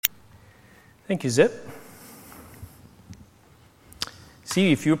Thank you, Zip.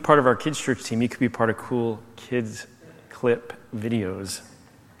 See, if you're part of our kids' church team, you could be part of cool kids clip videos.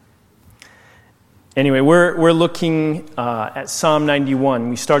 Anyway, we're looking at Psalm 91.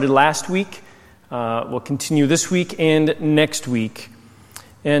 We started last week. We'll continue this week and next week.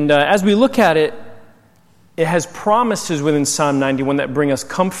 And as we look at it, it has promises within Psalm 91 that bring us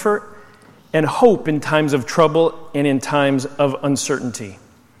comfort and hope in times of trouble and in times of uncertainty.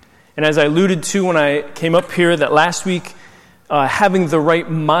 And as I alluded to when I came up here, that last week, having the right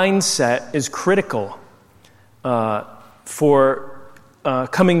mindset is critical for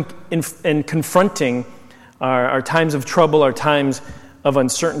coming in and confronting our times of trouble, our times of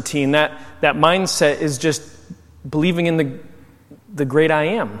uncertainty. And that mindset is just believing in the great I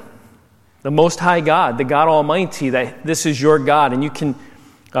am, the Most High God, the God Almighty, that this is your God. And you can,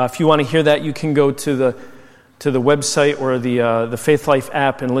 if you want to hear that, you can go to the website or the Faith Life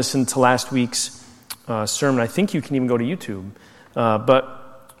app and listen to last week's sermon. I think you can even go to YouTube.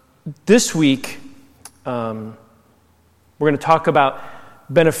 But this week, we're going to talk about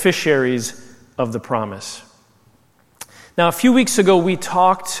beneficiaries of the promise. Now, a few weeks ago, we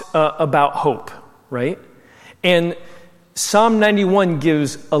talked about hope, right? And Psalm 91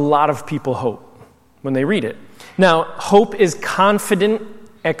 gives a lot of people hope when they read it. Now, hope is confident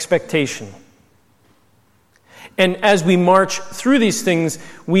expectation. And as we march through these things,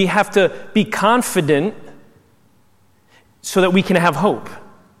 we have to be confident so that we can have hope.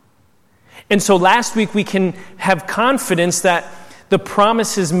 And so last week we can have confidence that the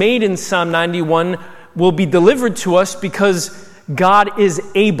promises made in Psalm 91 will be delivered to us because God is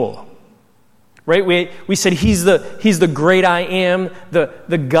able. Right? We said He's the great I am,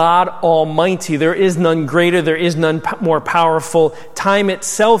 the God Almighty. There is none greater, there is none more powerful. Time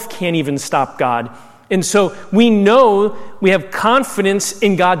itself can't even stop God. And so we know, we have confidence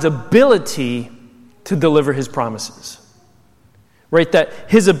in God's ability to deliver His promises. Right? That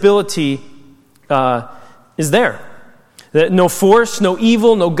His ability is there. That no force, no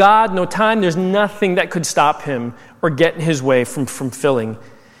evil, no God, no time, there's nothing that could stop Him or get in His way from fulfilling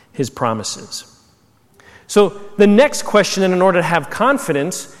His promises. So the next question, in order to have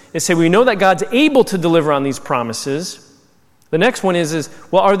confidence, is say we know that God's able to deliver on these promises. The next one is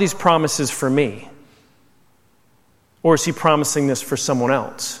well, are these promises for me? Or is He promising this for someone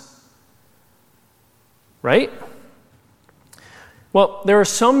else? Right? Well, there are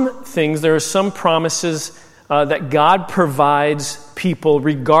some promises that God provides people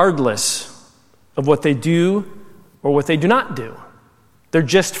regardless of what they do or what they do not do. They're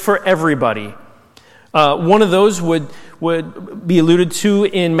just for everybody. One of those would be alluded to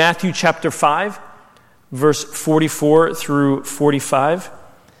in Matthew chapter 5, verse 44 through 45.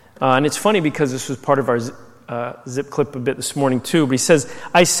 And it's funny because this was part of our zip clip a bit this morning too. But He says,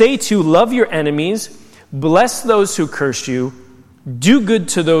 I say to you, love your enemies, bless those who curse you, do good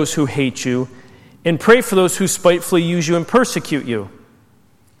to those who hate you, and pray for those who spitefully use you and persecute you,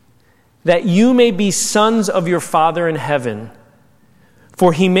 that you may be sons of your Father in heaven.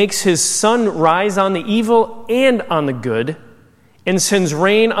 For He makes His sun rise on the evil and on the good, and sends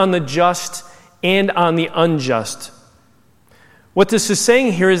rain on the just and on the unjust. What this is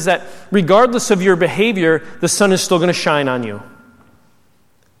saying here is that regardless of your behavior, the sun is still going to shine on you.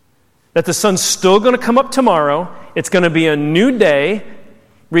 That the sun's still going to come up tomorrow. It's going to be a new day,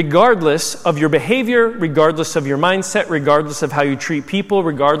 regardless of your behavior, regardless of your mindset, regardless of how you treat people,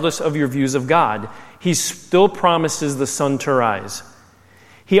 regardless of your views of God. He still promises the sun to rise.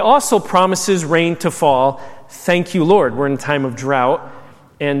 He also promises rain to fall. Thank you, Lord. We're in a time of drought,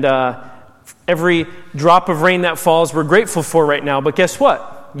 and every drop of rain that falls, we're grateful for right now. But guess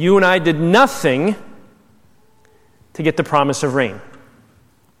what? You and I did nothing to get the promise of rain.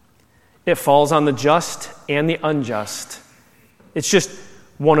 It falls on the just and the unjust. It's just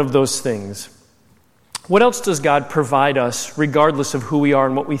one of those things. What else does God provide us regardless of who we are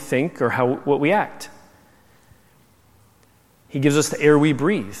and what we think or what we act? He gives us the air we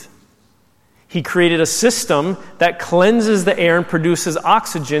breathe. He created a system that cleanses the air and produces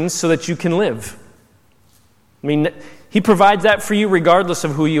oxygen so that you can live. I mean, He provides that for you regardless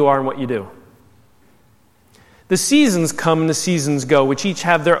of who you are and what you do. The seasons come and the seasons go, which each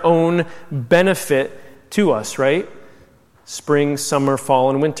have their own benefit to us, right? Spring, summer, fall,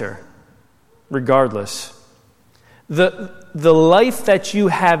 and winter. Regardless. The life that you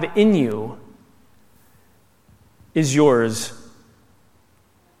have in you is yours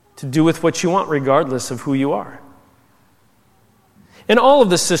to do with what you want regardless of who you are. And all of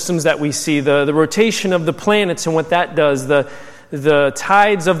the systems that we see, the rotation of the planets and what that does, the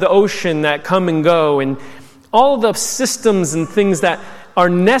tides of the ocean that come and go, and all the systems and things that are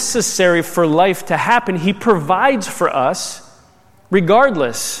necessary for life to happen. He provides for us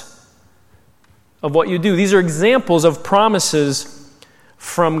regardless of what you do. These are examples of promises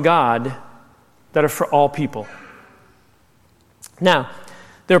from God that are for all people. Now,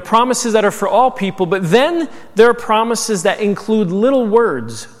 there are promises that are for all people, but then there are promises that include little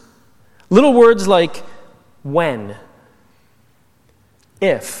words. Little words like when,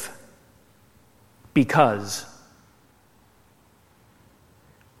 if, because.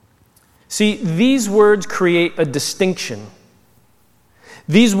 See, these words create a distinction.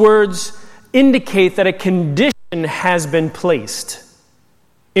 These words indicate that a condition has been placed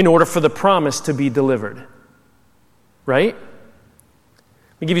in order for the promise to be delivered. Right?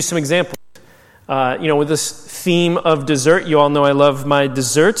 Let me give you some examples. With this theme of dessert, you all know I love my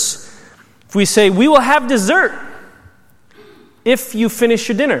desserts. If we say, we will have dessert if you finish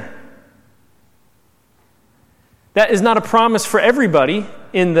your dinner. That is not a promise for everybody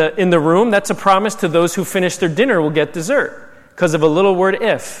in the room. That's a promise to those who finish their dinner will get dessert because of a little word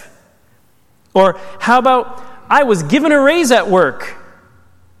if. Or how about, I was given a raise at work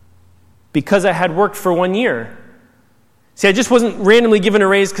because I had worked for 1 year. See, I just wasn't randomly given a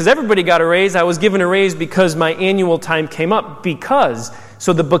raise because everybody got a raise. I was given a raise because my annual time came up. Because.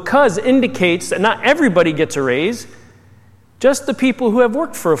 So the because indicates that not everybody gets a raise. Just the people who have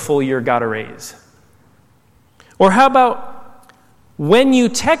worked for a full year got a raise. Or how about, when you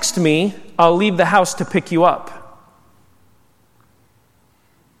text me, I'll leave the house to pick you up.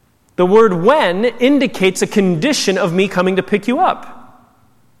 The word when indicates a condition of me coming to pick you up.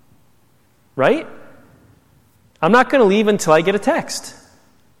 Right? I'm not going to leave until I get a text.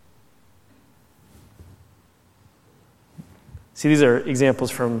 See, these are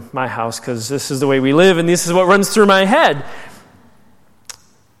examples from my house because this is the way we live and this is what runs through my head.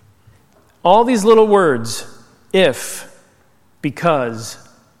 All these little words, if, because,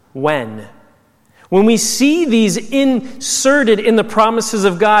 when. When we see these inserted in the promises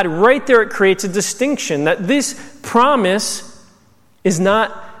of God, right there it creates a distinction that this promise is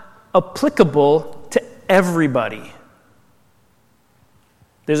not applicable to everybody.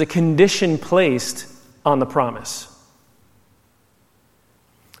 There's a condition placed on the promise.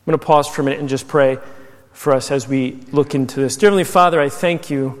 I'm going to pause for a minute and just pray for us as we look into this. Dear Heavenly Father, I thank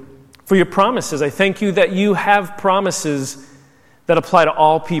you for your promises. I thank you that you have promises that apply to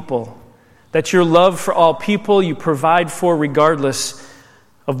all people, that your love for all people you provide for regardless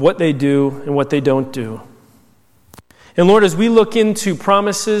of what they do and what they don't do. And Lord, as we look into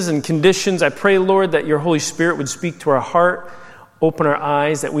promises and conditions, I pray, Lord, that your Holy Spirit would speak to our heart, open our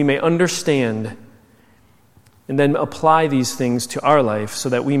eyes, that we may understand and then apply these things to our life so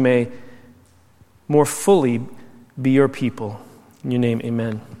that we may more fully be your people. In your name,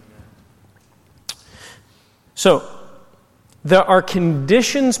 amen. So, there are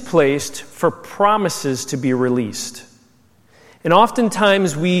conditions placed for promises to be released. And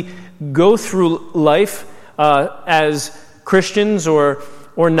oftentimes we go through life as Christians or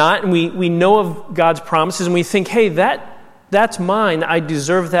not, and we know of God's promises, and we think, hey, that's mine, I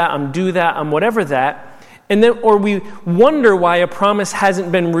deserve that, I'm due that, I'm whatever that. And then, or we wonder why a promise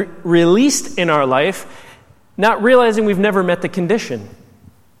hasn't been released in our life, not realizing we've never met the condition.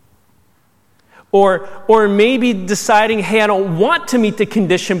 Or maybe deciding, hey, I don't want to meet the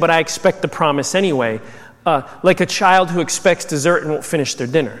condition, but I expect the promise anyway. Like a child who expects dessert and won't finish their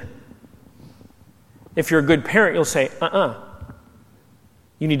dinner. If you're a good parent, you'll say,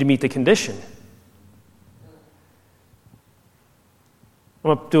 you need to meet the condition.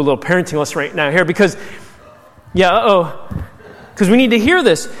 I'm going to do a little parenting lesson right now here because we need to hear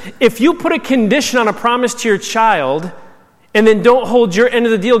this. If you put a condition on a promise to your child and then don't hold your end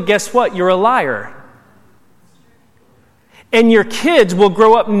of the deal, guess what? You're a liar. And your kids will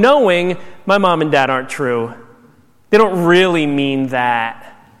grow up knowing my mom and dad aren't true. They don't really mean that.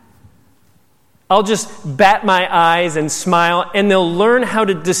 I'll just bat my eyes and smile, and they'll learn how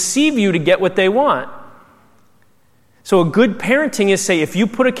to deceive you to get what they want. So a good parenting is say, if you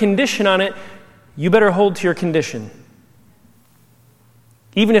put a condition on it, you better hold to your condition.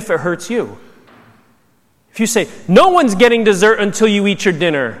 Even if it hurts you. If you say, no one's getting dessert until you eat your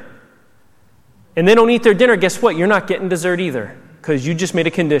dinner, and they don't eat their dinner, guess what? You're not getting dessert either, because you just made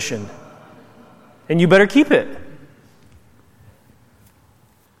a condition. And you better keep it.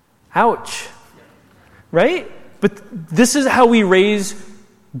 Ouch. Right? But this is how we raise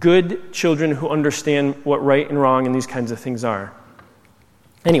good children who understand what right and wrong and these kinds of things are.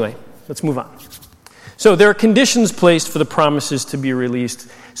 Anyway, let's move on. So there are conditions placed for the promises to be released.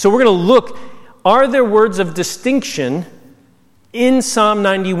 So we're going to look, are there words of distinction in Psalm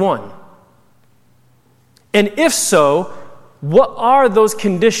 91? And if so, what are those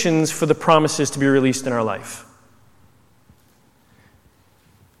conditions for the promises to be released in our life?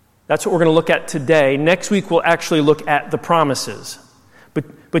 That's what we're going to look at today. Next week, we'll actually look at the promises.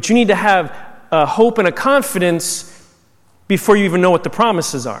 But you need to have a hope and a confidence before you even know what the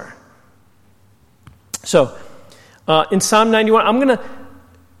promises are. So, in Psalm 91, I'm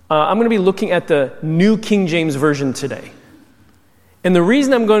going to be looking at the New King James Version today. And the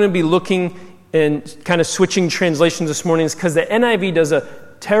reason I'm going to be looking and kind of switching translations this morning is because the NIV does a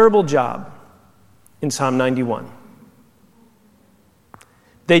terrible job in Psalm 91.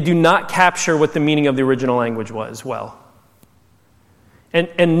 They do not capture what the meaning of the original language was well.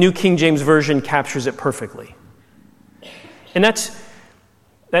 And New King James Version captures it perfectly. And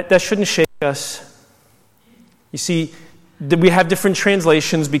that shouldn't shake us. You see, we have different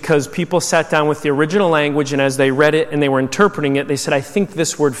translations because people sat down with the original language, and as they read it and they were interpreting it, they said, I think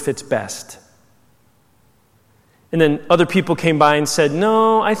this word fits best. And then other people came by and said,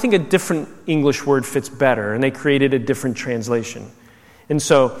 no, I think a different English word fits better, and they created a different translation. And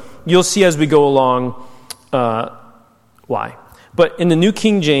so you'll see as we go along why. But in the New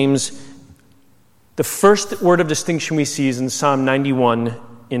King James, the first word of distinction we see is in Psalm 91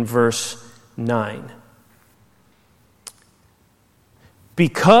 in verse 9.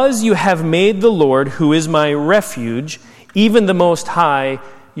 Because you have made the Lord, who is my refuge, even the Most High,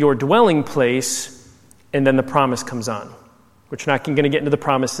 your dwelling place, and then the promise comes on. We're not going to get into the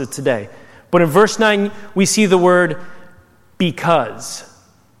promises today. But in verse 9, we see the word because.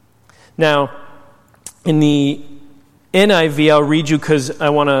 Now, in the NIV, I'll read you because I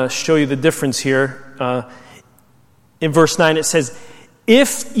want to show you the difference here. In verse 9, it says,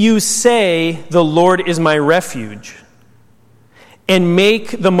 if you say the Lord is my refuge, and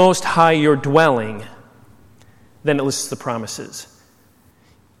make the Most High your dwelling, then it lists the promises.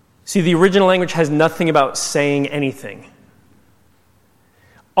 See, the original language has nothing about saying anything.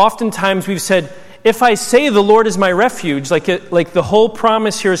 Oftentimes we've said, if I say the Lord is my refuge, like the whole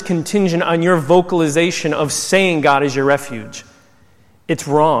promise here is contingent on your vocalization of saying God is your refuge. It's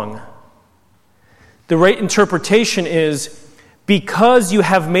wrong. The right interpretation is, because you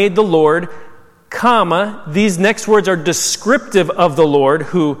have made the Lord, comma, these next words are descriptive of the Lord,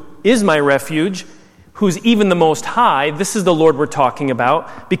 who is my refuge, who's even the Most High. This is the Lord we're talking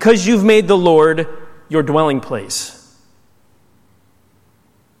about, because you've made the Lord your dwelling place.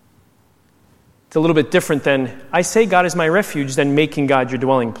 It's a little bit different than, I say God is my refuge, than making God your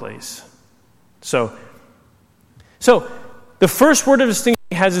dwelling place. So the first word of distinction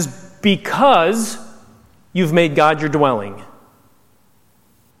he has is because you've made God your dwelling.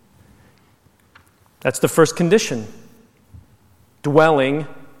 That's the first condition. Dwelling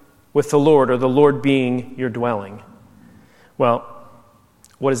with the Lord, or the Lord being your dwelling. Well,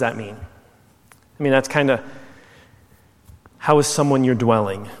 what does that mean? I mean, that's kind of, how is someone your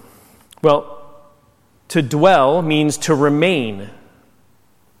dwelling? Well, to dwell means to remain,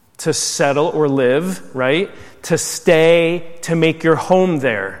 to settle or live, right? To stay, to make your home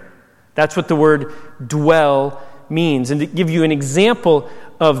there. That's what the word dwell means. And to give you an example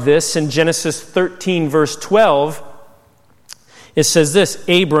of this, in Genesis 13, verse 12, it says this,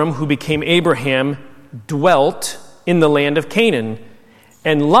 Abram, who became Abraham, dwelt in the land of Canaan,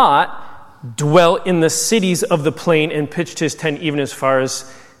 and Lot dwelt in the cities of the plain and pitched his tent even as far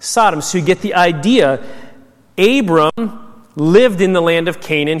as Sodom. So you get the idea. Abram lived in the land of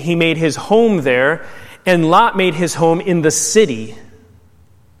Canaan. He made his home there, and Lot made his home in the city.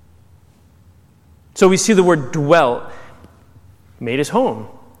 So we see the word dwelt. Made his home,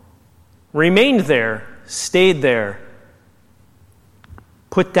 remained there, stayed there,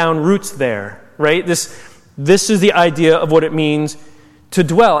 put down roots there, right? This is the idea of what it means to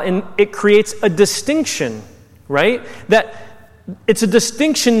dwell. And it creates a distinction, right? That it's a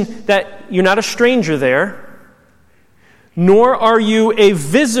distinction that you're not a stranger there, nor are you a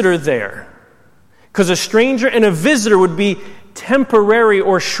visitor there. Because a stranger and a visitor would be temporary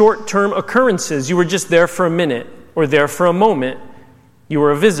or short-term occurrences. You were just there for a minute or there for a moment. You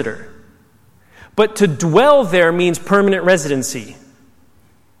were a visitor. But to dwell there means permanent residency.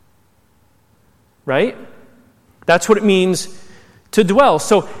 Right? That's what it means to dwell.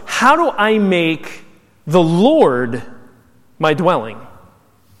 So how do I make the Lord my dwelling?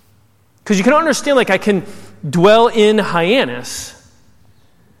 Because you can understand, like, I can dwell in Hyannis,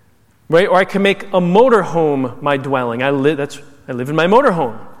 right? Or I can make a motorhome my dwelling. I live in my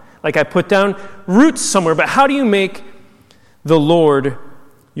motorhome. Like, I put down roots somewhere. But how do you make the Lord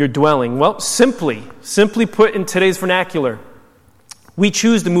your dwelling? Well, simply put in today's vernacular, we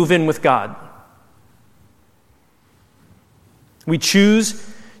choose to move in with God. We choose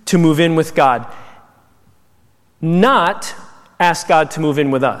to move in with God. Not ask God to move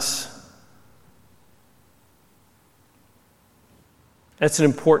in with us. That's an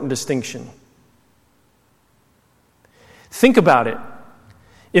important distinction. Think about it.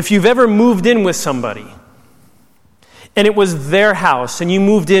 If you've ever moved in with somebody, and it was their house, and you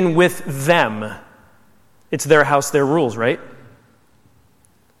moved in with them, it's their house, their rules, right?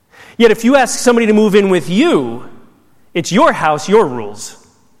 Yet if you ask somebody to move in with you, it's your house, your rules.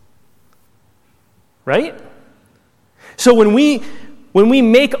 Right? So when we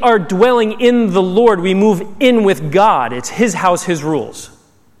make our dwelling in the Lord, we move in with God. It's His house, His rules.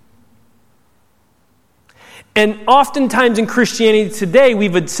 And oftentimes in Christianity today,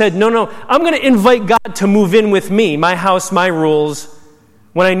 we've said, no, I'm going to invite God to move in with me, my house, my rules.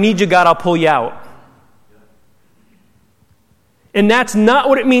 When I need you, God, I'll pull you out. And that's not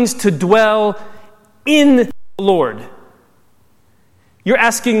what it means to dwell in the Lord. You're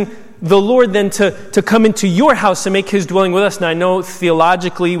asking the Lord then to come into your house and make His dwelling with us. Now I know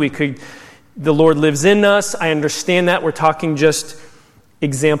theologically the Lord lives in us. I understand that. We're talking just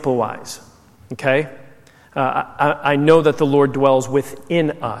example-wise. Okay? I know that the Lord dwells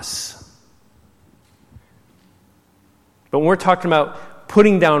within us. But when we're talking about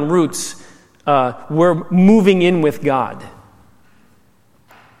putting down roots, we're moving in with God.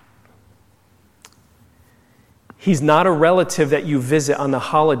 He's not a relative that you visit on the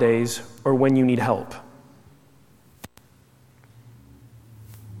holidays or when you need help.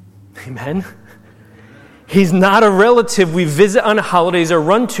 Amen? He's not a relative we visit on holidays or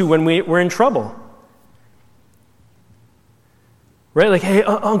run to when we're in trouble. Right? Like, hey,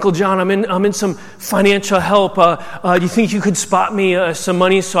 Uncle John, I'm in some financial help. Do you think you could spot me some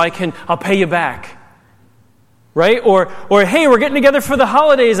money so I'll pay you back? Right? Or hey, we're getting together for the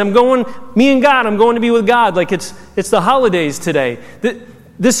holidays. I'm going to be with God. Like it's the holidays today.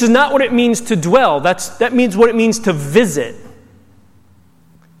 This is not what it means to dwell. That means what it means to visit.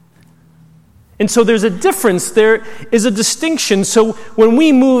 And so there's a difference. There is a distinction. So when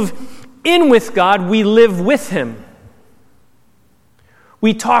we move in with God, we live with Him.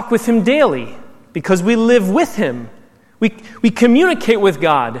 We talk with Him daily because we live with Him. We communicate with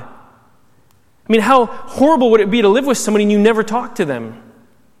God. I mean, how horrible would it be to live with somebody and you never talk to them?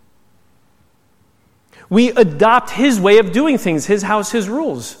 We adopt His way of doing things, His house, His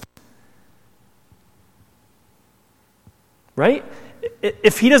rules. Right?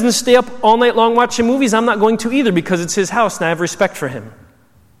 If He doesn't stay up all night long watching movies, I'm not going to either because it's His house and I have respect for Him.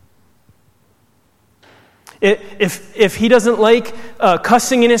 If He doesn't like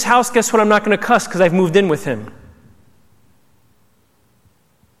cussing in His house, guess what? I'm not going to cuss because I've moved in with Him.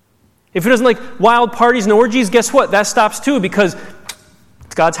 If He doesn't like wild parties and orgies, guess what? That stops too because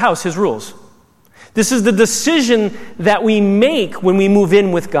it's God's house, His rules. This is the decision that we make when we move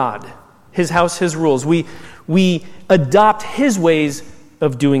in with God. His house, His rules. We adopt His ways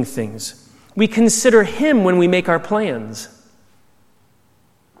of doing things. We consider Him when we make our plans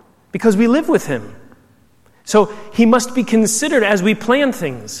because we live with Him. So He must be considered as we plan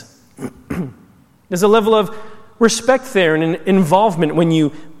things. There's a level of respect there and an involvement when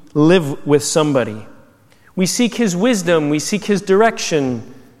you live with somebody. We seek His wisdom. We seek His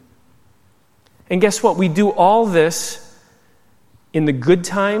direction. And guess what? We do all this in the good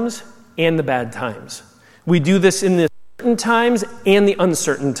times and the bad times. We do this in the certain times and the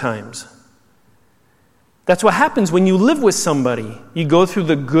uncertain times. That's what happens when you live with somebody. You go through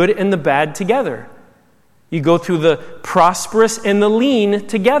the good and the bad together. You go through the prosperous and the lean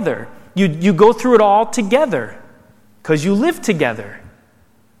together. You go through it all together because you live together.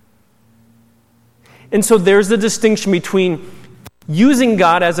 And so there's the distinction between using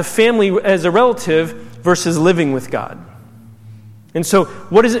God as a family, as a relative, versus living with God. And so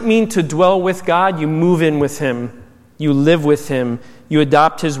what does it mean to dwell with God? You move in with Him. You live with Him. You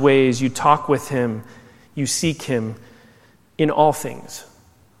adopt His ways. You talk with Him. You seek Him in all things.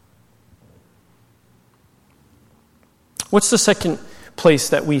 What's the second place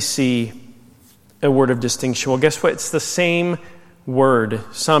that we see a word of distinction? Well, guess what? It's the same word.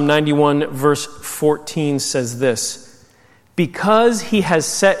 Psalm 91 verse 14 says this: because He has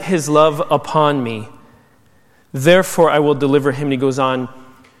set His love upon me, therefore I will deliver him. And he goes on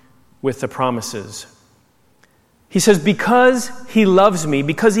with the promises. He says, because He loves me,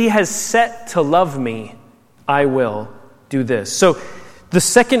 because He has set to love me, I will do this. So the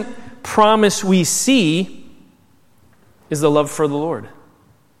second promise we see is the love for the Lord.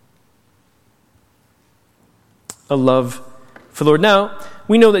 A love for the Lord. Now,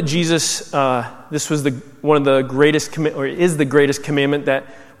 we know that Jesus, this was one of the greatest, or is the greatest commandment, that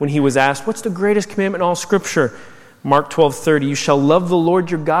when He was asked, what's the greatest commandment in all Scripture? Mark 12:30, you shall love the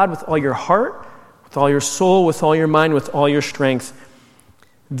Lord your God with all your heart, with with all your soul, with all your mind, with all your strength.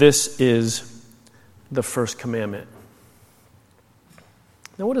 This is the first commandment.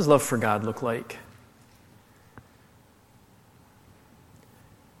 Now, what does love for God look like?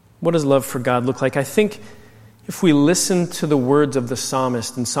 What does love for God look like? I think if we listen to the words of the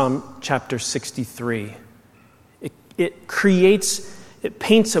psalmist in Psalm chapter 63, it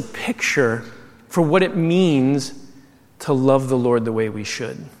paints a picture for what it means to love the Lord the way we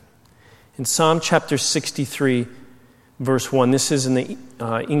should. In Psalm chapter 63, verse 1, this is in the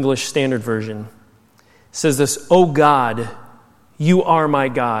English Standard Version, it says this, "O God, you are my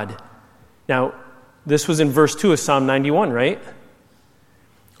God." Now, this was in verse 2 of Psalm 91, right?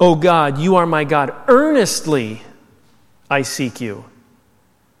 "O God, you are my God. Earnestly I seek you."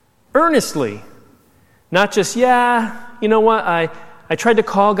 Earnestly. Not just, you know what, I tried to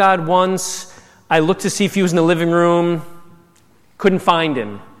call God once. I looked to see if he was in the living room. Couldn't find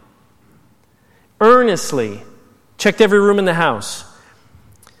him. Earnestly. Checked every room in the house.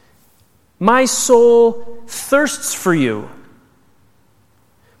 "My soul thirsts for you.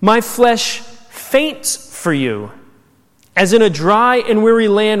 My flesh faints for you, as in a dry and weary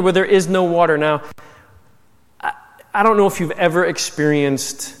land where there is no water." Now, I don't know if you've ever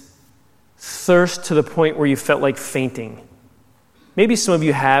experienced thirst to the point where you felt like fainting. Maybe some of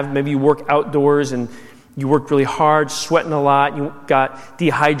you have. Maybe you work outdoors and you worked really hard, sweating a lot. You got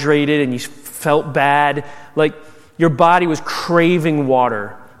dehydrated and you felt bad. Like your body was craving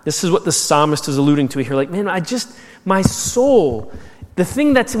water. This is what the psalmist is alluding to here. Like, man, my soul, the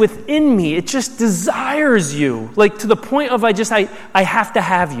thing that's within me, it just desires you. Like to the point of I have to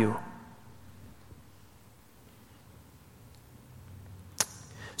have you.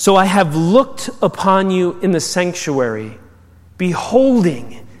 "So I have looked upon you in the sanctuary,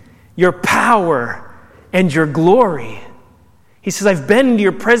 beholding your power and your glory." He says, I've been into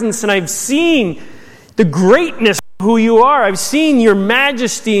your presence and I've seen the greatness of who you are. I've seen your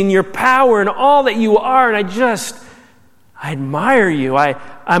majesty and your power and all that you are, and I admire you.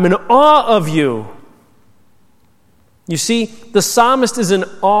 I'm in awe of you. You see, the psalmist is in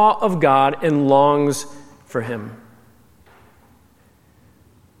awe of God and longs for him.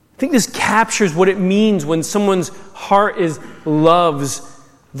 I think this captures what it means when someone's heart loves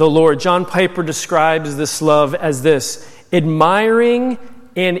the Lord. John Piper describes this love as this: admiring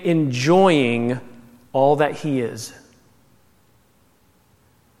and enjoying all that he is.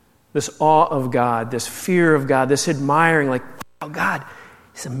 This awe of God, this fear of God, this admiring, like, oh, God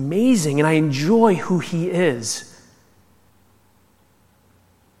is amazing, and I enjoy who he is.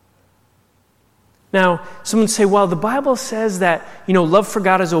 Now, someone say, well, the Bible says that, love for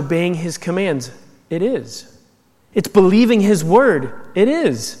God is obeying his commands. It is. It's believing his word. It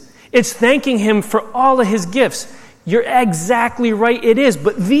is. It's thanking him for all of his gifts. You're exactly right, it is.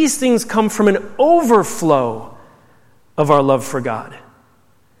 But these things come from an overflow of our love for God.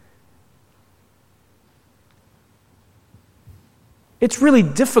 It's really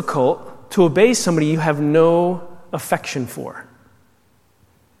difficult to obey somebody you have no affection for.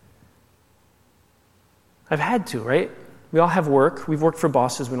 I've had to, right? We all have work. We've worked for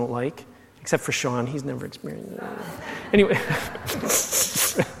bosses we don't like, except for Sean. He's never experienced that. Anyway.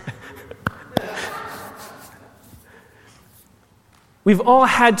 We've all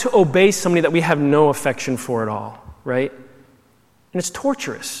had to obey somebody that we have no affection for at all, right? And it's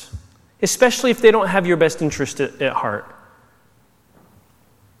torturous, especially if they don't have your best interest at heart.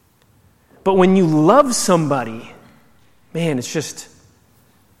 But when you love somebody, man, it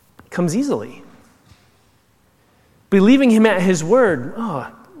comes easily. Believing him at his word,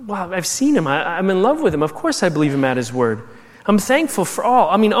 oh, wow, I've seen him. I'm in love with him. Of course I believe him at his word. I'm thankful for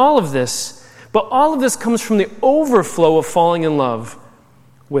all of this. But all of this comes from the overflow of falling in love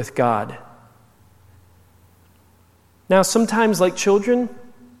with God. Now, sometimes, like children,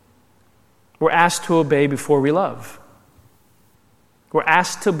 we're asked to obey before we love. We're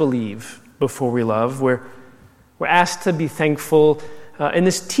asked to believe before we love. We're asked to be thankful. And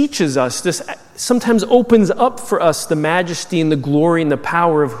this teaches us, this sometimes opens up for us the majesty and the glory and the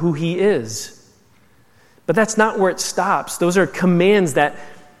power of who he is. But that's not where it stops. Those are commands that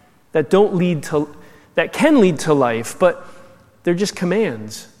can lead to life, but they're just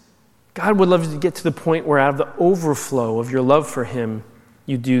commands. God would love you to get to the point where out of the overflow of your love for him,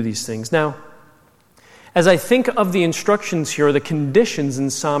 you do these things. Now, as I think of the instructions here, or the conditions in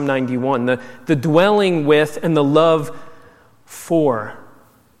Psalm 91, the dwelling with and the love for,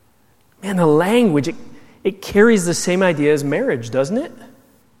 man, the language, it carries the same idea as marriage, doesn't it?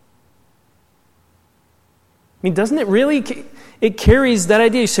 I mean, doesn't it really? It carries that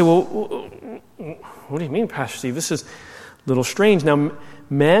idea. You say, well, what do you mean, Pastor Steve? This is a little strange. Now,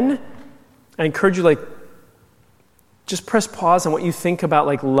 men, I encourage you, just press pause on what you think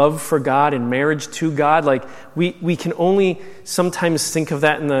about love for God and marriage to God. We can only sometimes think of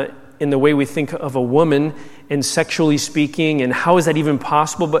that in the way we think of a woman and sexually speaking, and how is that even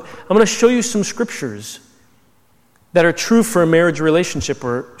possible? But I'm going to show you some scriptures that are true for a marriage relationship,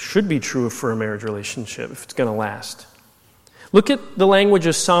 or should be true for a marriage relationship if it's going to last. Look at the language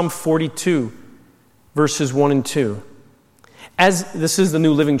of Psalm 42, verses 1 and 2. This is the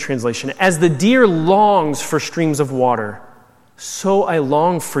New Living Translation. As the deer longs for streams of water, so I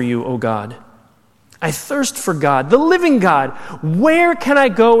long for you, O God. I thirst for God, the living God. Where can I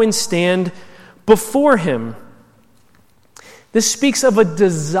go and stand before him? This speaks of a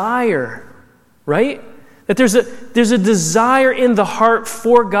desire, right? That there's a desire in the heart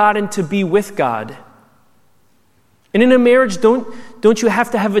for God and to be with God. And in a marriage, don't you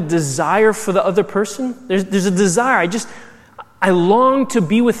have to have a desire for the other person? There's a desire. I long to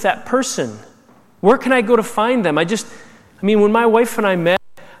be with that person. Where can I go to find them? When my wife and I met,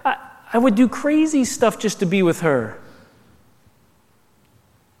 I would do crazy stuff just to be with her.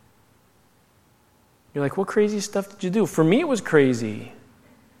 You're like, what crazy stuff did you do? For me, it was crazy.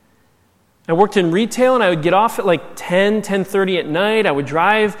 I worked in retail, and I would get off at 10:30 at night. I would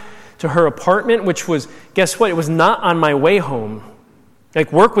drive to her apartment, which was, guess what? It was not on my way home.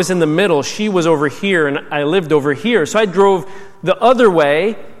 Work was in the middle. She was over here, and I lived over here. So I drove the other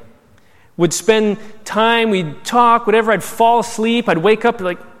way, would spend time, we'd talk, whatever. I'd fall asleep. I'd wake up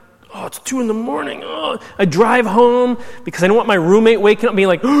it's 2 a.m. Oh. I'd drive home because I didn't want my roommate waking up being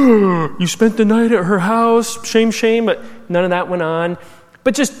like, oh, you spent the night at her house. Shame, shame. But none of that went on.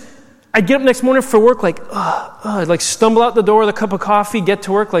 But I'd get up next morning for work I'd stumble out the door with a cup of coffee, get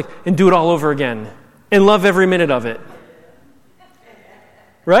to work and do it all over again and love every minute of it.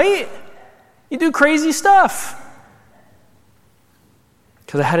 Right? You do crazy stuff.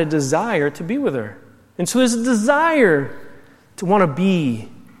 Because I had a desire to be with her. And so there's a desire to want to be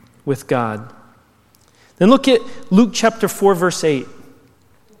with God. Then look at Luke chapter 4, verse 8.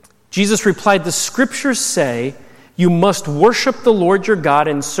 Jesus replied, the scriptures say, you must worship the Lord your God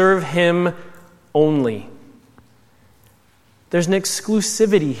and serve him only. There's an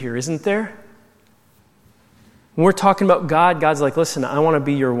exclusivity here, isn't there? When we're talking about God, God's like, listen, I want to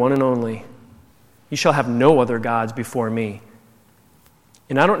be your one and only. You shall have no other gods before me.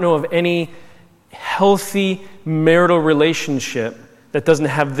 And I don't know of any healthy marital relationship that doesn't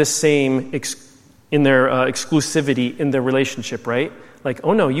have this same in their exclusivity in their relationship, right?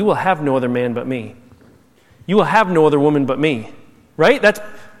 Oh no, you will have no other man but me. You will have no other woman but me, right? That's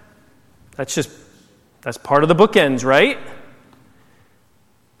part of the bookends, right?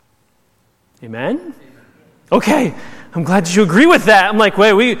 Amen? Okay, I'm glad you agree with that. I'm like,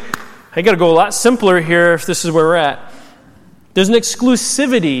 wait, I got to go a lot simpler here if this is where we're at. There's an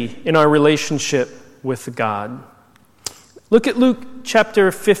exclusivity in our relationship with God. Look at Luke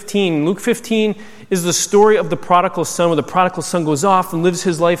chapter 15. Luke 15 is the story of the prodigal son, where the prodigal son goes off and lives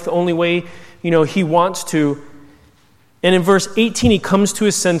his life the only way, he wants to. And in verse 18, he comes to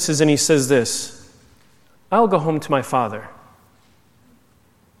his senses and he says this, I'll go home to my father.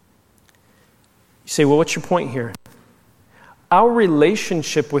 You say, well, what's your point here? Our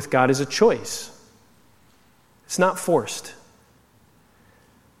relationship with God is a choice. It's not forced.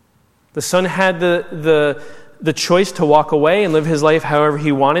 The son had the choice to walk away and live his life however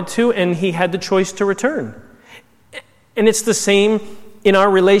he wanted to, and he had the choice to return. And it's the same in our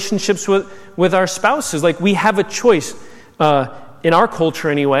relationships with our spouses. We have a choice. In our culture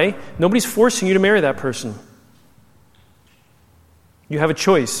anyway, nobody's forcing you to marry that person. You have a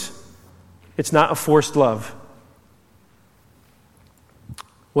choice. It's not a forced love.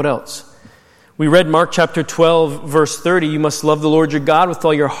 What else? We read Mark chapter 12, verse 30. You must love the Lord your God with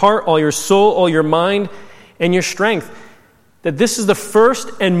all your heart, all your soul, all your mind, and your strength. That this is the first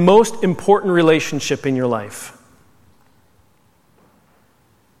and most important relationship in your life.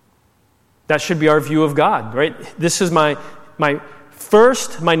 That should be our view of God, right? This is my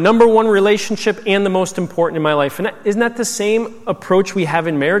number one relationship and the most important in my life. And isn't that the same approach we have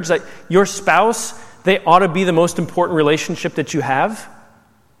in marriage? Like your spouse, they ought to be the most important relationship that you have.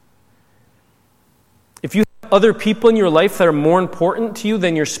 If you have other people in your life that are more important to you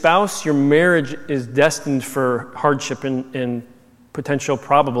than your spouse, your marriage is destined for hardship and potential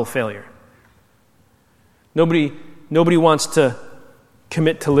probable failure. Nobody wants to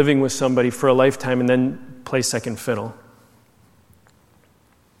commit to living with somebody for a lifetime and then play second fiddle.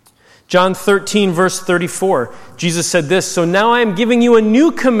 John 13, verse 34, Jesus said this, "So now I am giving you a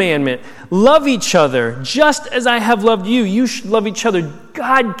new commandment. Love each other. Just as I have loved you, you should love each other."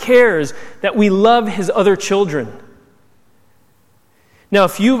 God cares that we love his other children. Now,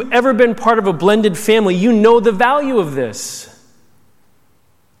 if you've ever been part of a blended family, you know the value of this.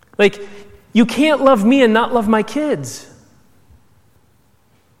 Like, you can't love me and not love my kids.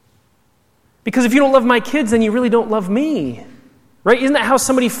 Because if you don't love my kids, then you really don't love me. Right? Isn't that how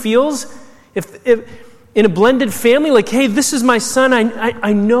somebody feels? If in a blended family, like, hey, this is my son.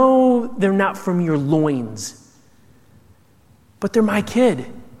 I know they're not from your loins, but they're my kid.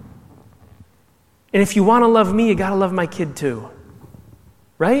 And if you want to love me, you got to love my kid too.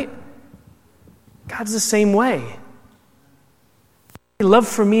 Right? God's the same way. Love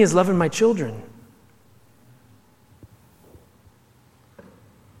for me is loving my children.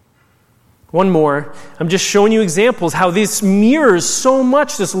 One more. I'm just showing you examples how this mirrors so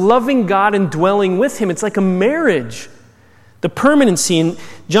much this loving God and dwelling with Him. It's like a marriage. The permanency. In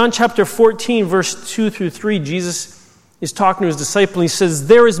John chapter 14, verse 2 through 3, Jesus is talking to His disciple. He says,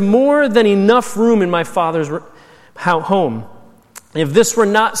 "There is more than enough room in my Father's home. If this were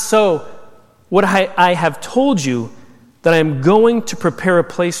not so, would I have told you that I am going to prepare a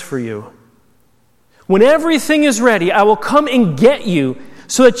place for you? When everything is ready, I will come and get you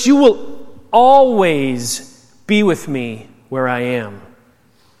so that you will always be with me where I am."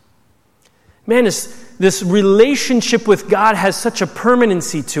 Man, this relationship with God has such a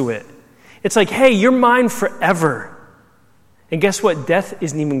permanency to it. It's like, hey, you're mine forever. And guess what? Death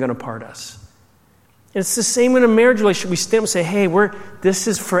isn't even going to part us. And it's the same in a marriage relationship. We stand and say, hey, this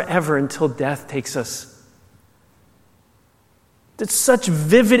is forever until death takes us. It's such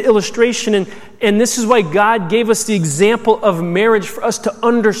vivid illustration, and this is why God gave us the example of marriage for us to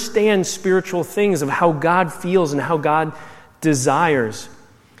understand spiritual things, of how God feels and how God desires.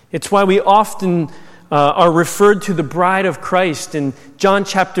 It's why we often are referred to the bride of Christ in John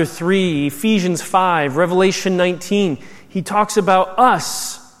chapter 3, Ephesians 5, Revelation 19. He talks about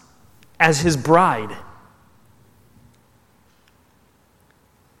us as His bride.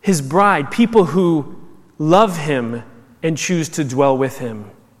 His bride, people who love Him and choose to dwell with Him.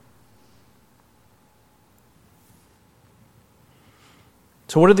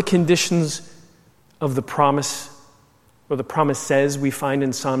 So what are the conditions of the promise, or the promises we find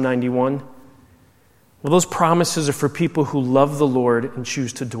in Psalm 91? Well, those promises are for people who love the Lord and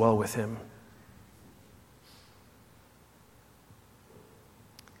choose to dwell with Him.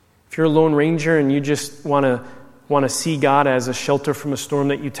 If you're a lone ranger and you just want to see God as a shelter from a storm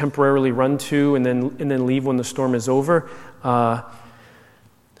that you temporarily run to and then leave when the storm is over,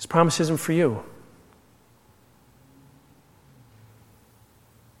 this promise isn't for you.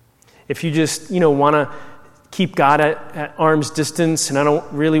 If you just, want to keep God at arm's distance and I don't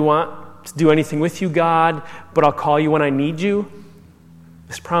really want to do anything with you, God, but I'll call you when I need you,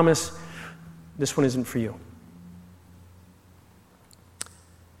 this promise, this one isn't for you.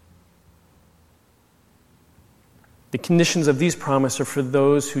 The conditions of these promises are for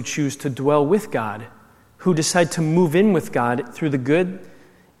those who choose to dwell with God, who decide to move in with God through the good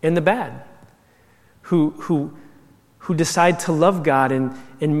and the bad, who decide to love God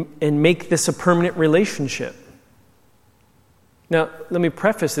and make this a permanent relationship. Now, let me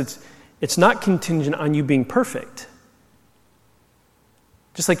preface, it's not contingent on you being perfect.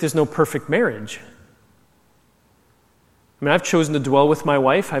 Just like there's no perfect marriage. I mean, I've chosen to dwell with my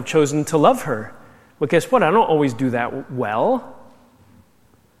wife. I've chosen to love her. But guess what? I don't always do that well.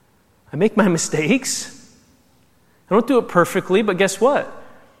 I make my mistakes. I don't do it perfectly, but guess what?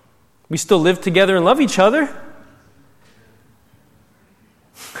 We still live together and love each other.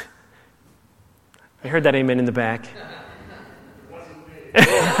 I heard that amen in the back.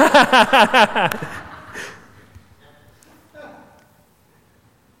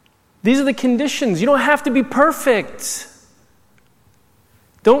 These are the conditions. You don't have to be perfect.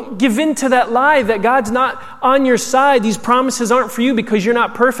 Don't give in to that lie that God's not on your side. These promises aren't for you because you're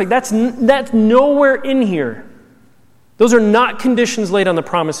not perfect. That's nowhere in here. Those are not conditions laid on the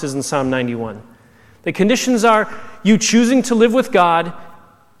promises in Psalm 91. The conditions are you choosing to live with God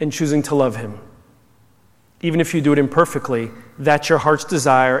and choosing to love Him. Even if you do it imperfectly, that's your heart's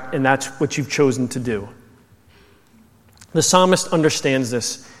desire and that's what you've chosen to do. The psalmist understands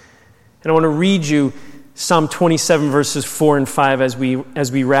this. And I want to read you Psalm 27, verses 4 and 5 as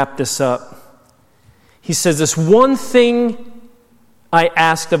we wrap this up. He says, "This one thing I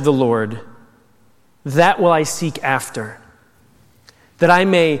asked of the Lord, that will I seek after, that I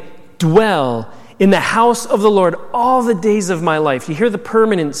may dwell in the house of the Lord all the days of my life." You hear the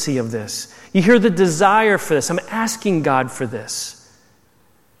permanency of this. You hear the desire for this. I'm asking God for this.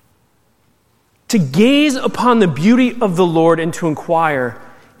 To gaze upon the beauty of the Lord and to inquire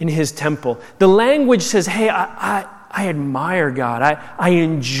in His temple. The language says, hey, I admire God. I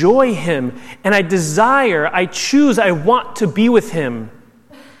enjoy Him. And I desire, I choose, I want to be with Him.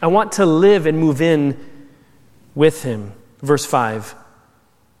 I want to live and move in with him. Verse 5.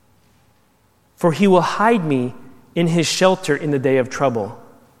 For he will hide me in his shelter in the day of trouble.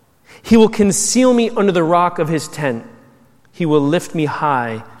 He will conceal me under the rock of his tent. He will lift me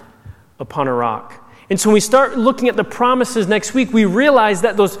high upon a rock. And so when we start looking at the promises next week, we realize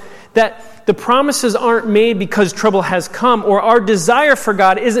that the promises aren't made because trouble has come, or our desire for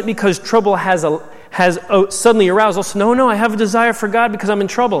God isn't because trouble has suddenly aroused. Also, no, I have a desire for God because I'm in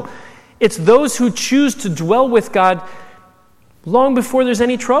trouble. It's those who choose to dwell with God long before there's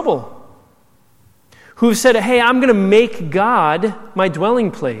any trouble, who have said, hey, I'm going to make God my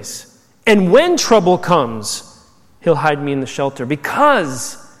dwelling place. And when trouble comes, he'll hide me in the shelter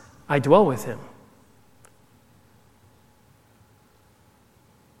because I dwell with him.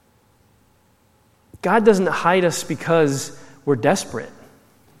 God doesn't hide us because we're desperate.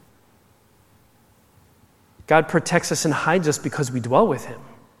 God protects us and hides us because we dwell with him.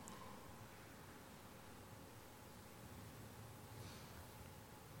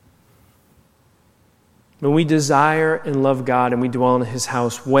 When we desire and love God and we dwell in his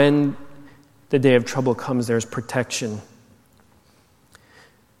house, when the day of trouble comes, there's protection.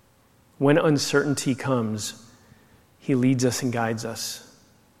 When uncertainty comes, he leads us and guides us.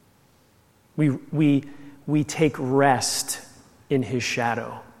 We take rest in his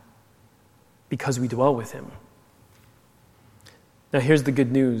shadow because we dwell with him. Now here's the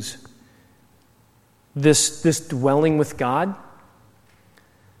good news. This dwelling with God,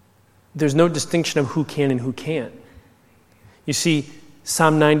 there's no distinction of who can and who can't. You see,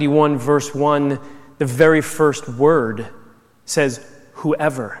 Psalm 91 verse 1, the very first word says,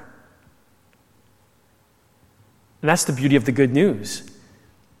 whoever. And that's the beauty of the good news.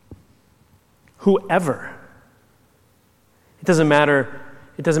 Whoever. It doesn't matter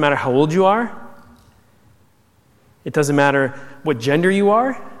how old you are. It doesn't matter what gender you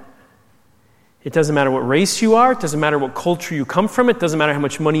are. It doesn't matter what race you are. It doesn't matter what culture you come from. It doesn't matter how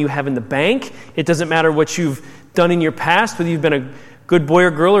much money you have in the bank. It doesn't matter what you've done in your past, whether you've been a good boy or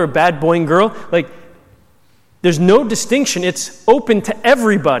girl or a bad boy and girl. There's no distinction. It's open to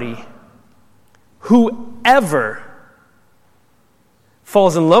everybody. Whoever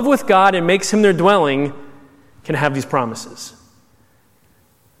falls in love with God and makes him their dwelling can have these promises.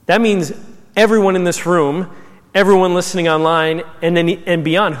 That means everyone in this room, everyone listening online, and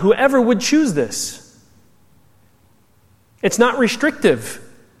beyond, whoever would choose this. It's not restrictive.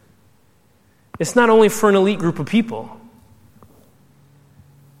 It's not only for an elite group of people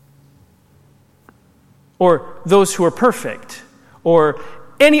or those who are perfect or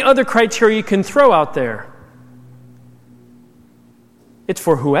any other criteria you can throw out there. It's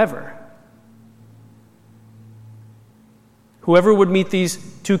for whoever. Whoever would meet these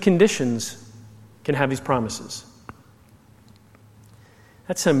two conditions can have these promises.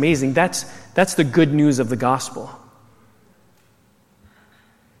 That's amazing. That's the good news of the gospel.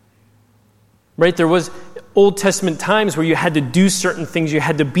 Right? There was Old Testament times where you had to do certain things, you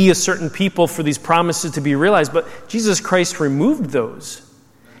had to be a certain people for these promises to be realized, but Jesus Christ removed those.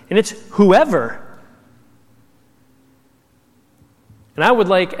 And it's whoever. And I would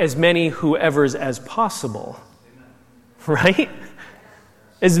like as many whoever's as possible. Right?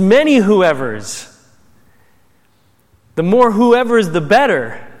 As many whoever's. The more whoever's, the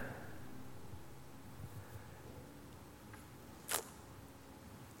better.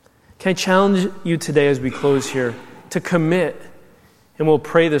 Can I challenge you today as we close here to commit, and we'll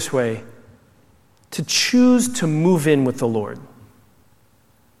pray this way, to choose to move in with the Lord.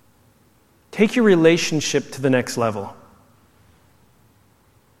 Take your relationship to the next level.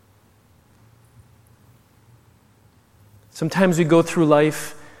 Sometimes we go through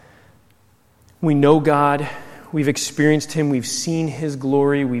life, we know God, we've experienced him, we've seen his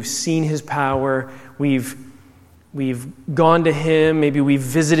glory, we've seen his power, we've gone to him, maybe we've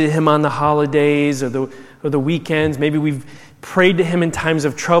visited him on the holidays or the weekends, maybe we've prayed to him in times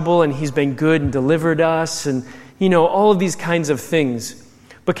of trouble and he's been good and delivered us, and all of these kinds of things.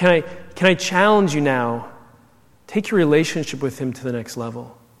 But can I challenge you now, take your relationship with him to the next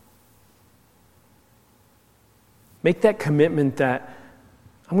level. Make that commitment that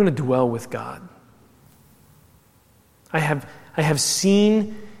I'm going to dwell with God. I have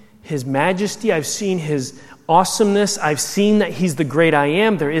seen his majesty. I've seen his awesomeness. I've seen that he's the great I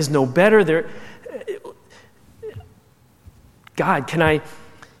am. There is no better. God, can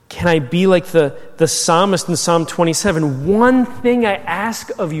I be like the psalmist in Psalm 27? One thing I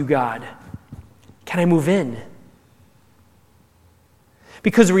ask of you, God. Can I move in?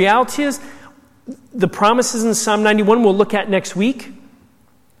 Because the reality is, the promises in Psalm 91 we'll look at next week,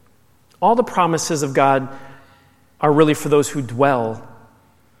 all the promises of God are really for those who dwell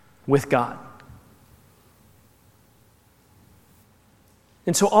with God.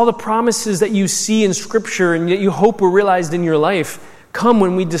 And so all the promises that you see in Scripture and that you hope were realized in your life come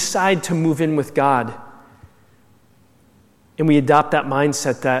when we decide to move in with God. And we adopt that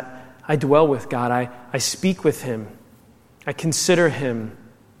mindset that I dwell with God, I speak with Him, I consider Him,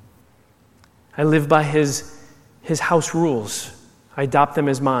 I live by His house rules, I adopt them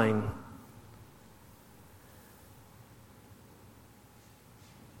as mine.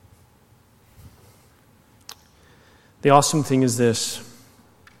 The awesome thing is this.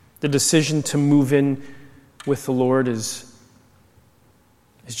 The decision to move in with the Lord is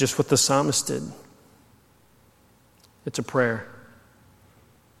just what the psalmist did. It's a prayer.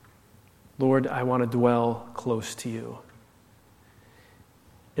 Lord, I want to dwell close to you.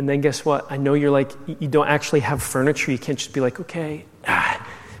 And then guess what? I know you're like, you don't actually have furniture. You can't just be like, okay,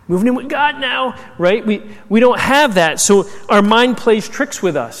 moving in with God now, right? We don't have that. So our mind plays tricks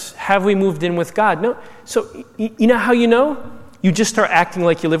with us. Have we moved in with God? No. So you know how you know? You just start acting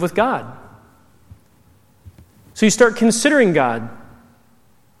like you live with God. So you start considering God.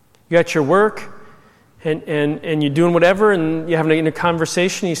 You're at your work, and you're doing whatever, and you're having a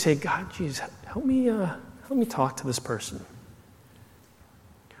conversation, and you say, God, geez, help me talk to this person.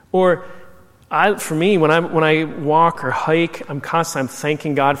 Or for me, when I walk or hike, I'm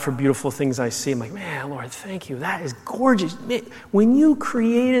thanking God for beautiful things I see. I'm like, man, Lord, thank you. That is gorgeous. When you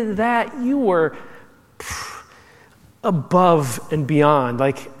created that, you were above and beyond.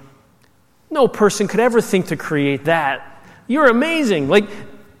 Like, no person could ever think to create that. You're amazing. Like,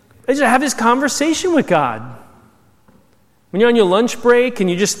 I just have this conversation with God. When you're on your lunch break and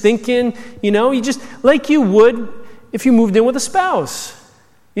you're just thinking, you just, like you would if you moved in with a spouse.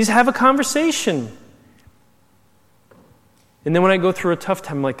 You just have a conversation. And then when I go through a tough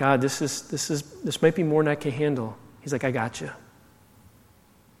time, I'm like, God, this might be more than I can handle. He's like, I got you.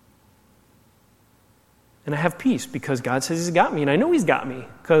 And I have peace because God says He's got me, and I know He's got me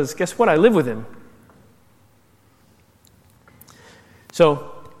because guess what? I live with Him.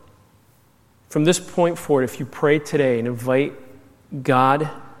 So, from this point forward, if you pray today and invite God,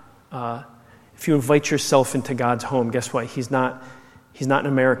 if you invite yourself into God's home, guess what? He's not an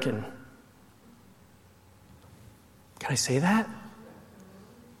American. Can I say that?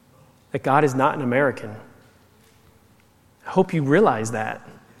 That God is not an American. I hope you realize that.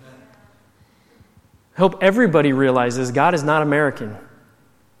 I hope everybody realizes God is not American.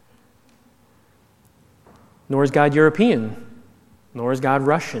 Nor is God European. Nor is God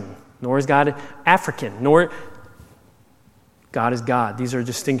Russian. Nor is God African. Nor God is God. These are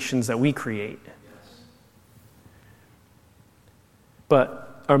distinctions that we create.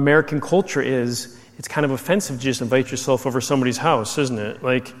 But our American culture it's kind of offensive to just invite yourself over somebody's house, isn't it?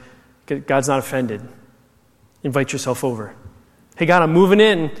 Like, God's not offended. Invite yourself over. Hey, God, I'm moving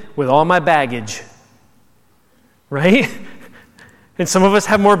in with all my baggage. Right? And some of us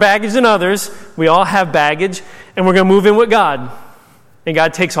have more baggage than others. We all have baggage, and we're going to move in with God. And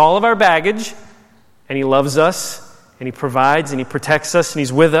God takes all of our baggage, and He loves us, and He provides, and He protects us, and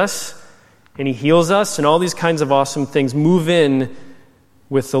He's with us, and He heals us, and all these kinds of awesome things. Move in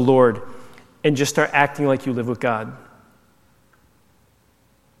with the Lord, and just start acting like you live with God.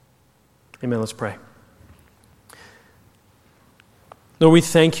 Amen. Let's pray. Lord, we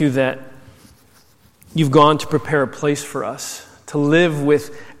thank you that You've gone to prepare a place for us to live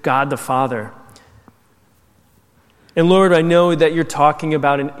with God the Father. And Lord, I know that You're talking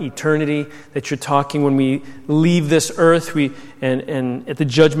about an eternity, that You're talking when we leave this earth, and at the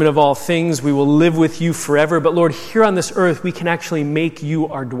judgment of all things, we will live with You forever. But Lord, here on this earth, we can actually make You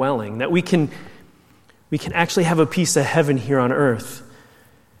our dwelling, that we can actually have a piece of heaven here on earth.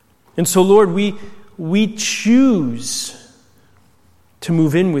 And so, Lord, we choose to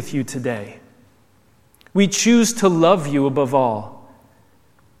move in with You today. We choose to love You above all,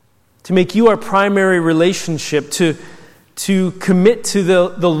 to make You our primary relationship, to commit to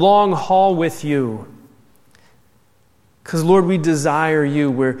the long haul with You. Because, Lord, we desire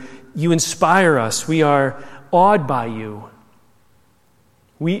You, where You inspire us. We are awed by You.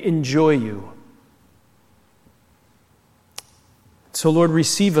 We enjoy You. So, Lord,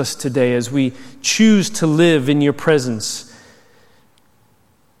 receive us today as we choose to live in Your presence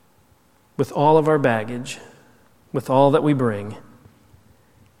with all of our baggage, with all that we bring.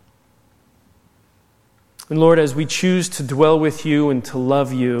 And Lord, as we choose to dwell with You and to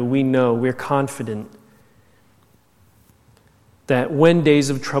love You, we know, we're confident that when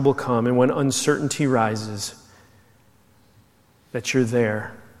days of trouble come and when uncertainty rises, that You're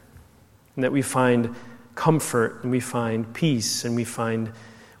there, and that we find comfort and we find peace and we find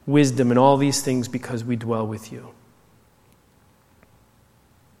wisdom and all these things because we dwell with You.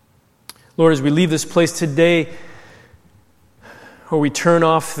 Lord, as we leave this place today, or we turn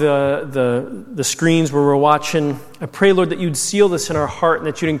off the screens where we're watching, I pray, Lord, that you'd seal this in our heart and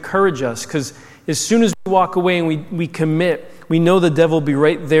that you'd encourage us, because as soon as we walk away and we commit, we know the devil will be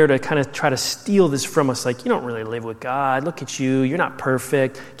right there to kind of try to steal this from us. Like, you don't really live with God. Look at you. You're not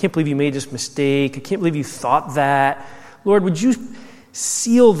perfect. I can't believe you made this mistake. I can't believe you thought that. Lord, would you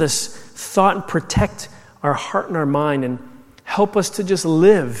seal this thought and protect our heart and our mind and help us to just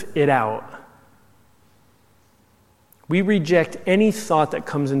live it out. We reject any thought that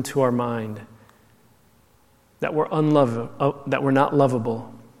comes into our mind that we're that we're not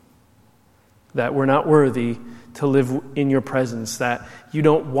lovable, that we're not worthy to live in your presence, that you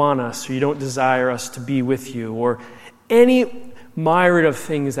don't want us or you don't desire us to be with you, or any myriad of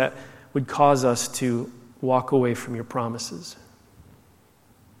things that would cause us to walk away from your promises.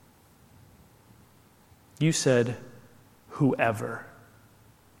 You said, whoever.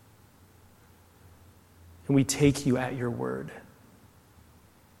 And we take you at your word.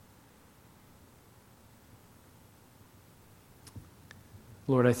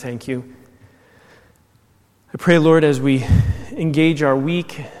 Lord, I thank you. I pray, Lord, as we engage our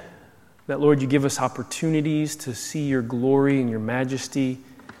week, that, Lord, you give us opportunities to see your glory and your majesty,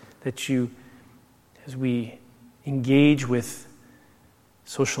 that you, as we engage with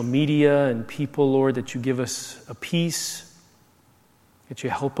social media and people, Lord, that you give us a peace, that you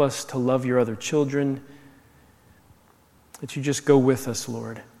help us to love your other children, that you just go with us,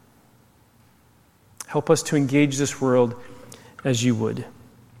 Lord. Help us to engage this world as you would.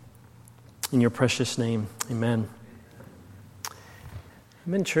 In your precious name, amen.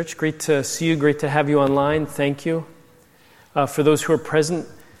 Amen, church. Great to see you. Great to have you online. Thank you. For those who are present,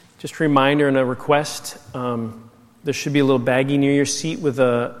 just a reminder and a request. There should be a little baggie near your seat with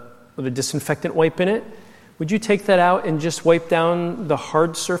a disinfectant wipe in it. Would you take that out and just wipe down the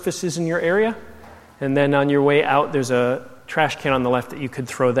hard surfaces in your area? And then on your way out, there's a trash can on the left that you could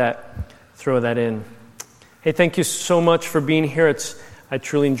throw that in. Hey, thank you so much for being here. I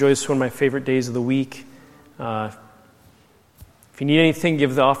truly enjoy this. One of my favorite days of the week. If you need anything,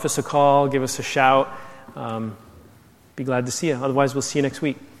 give the office a call, give us a shout. Be glad to see you. Otherwise, we'll see you next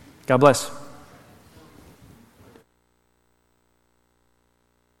week. God bless.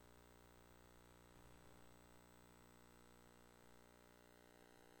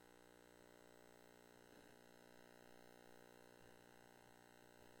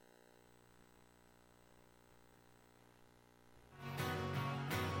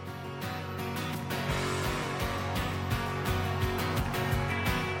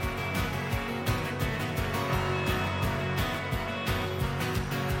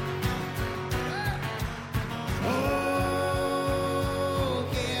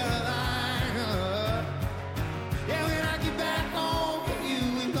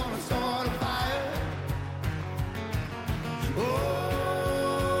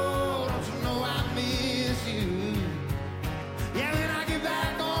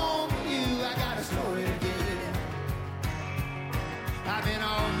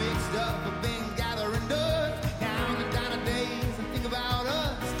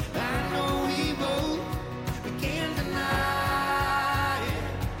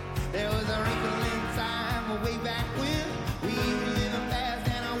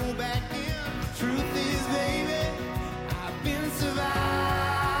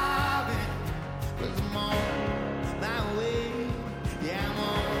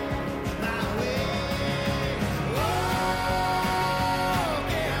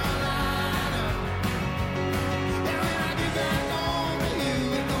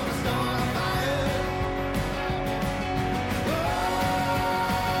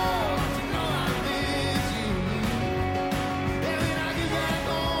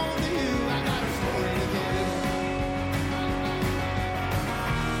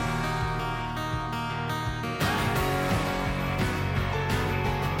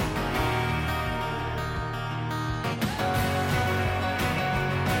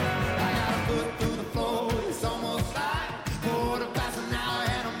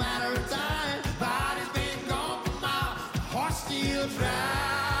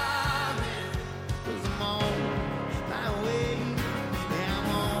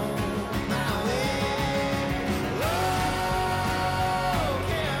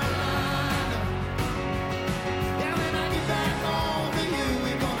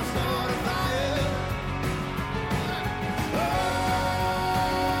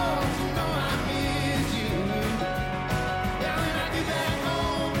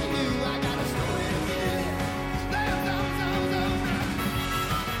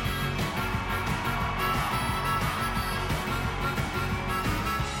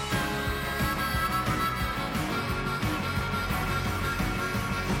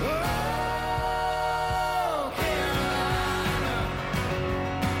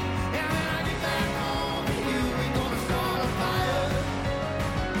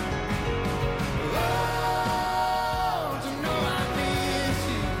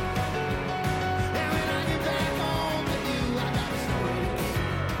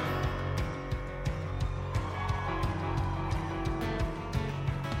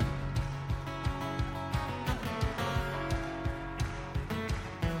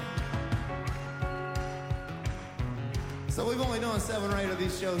 So we've only done 7 or 8 of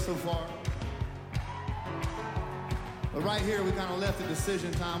these shows so far. But right here, we kind of left the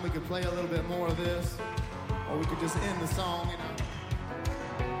decision time. We could play a little bit more of this, or we could just end the song, you know.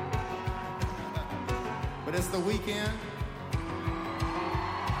 But it's the weekend.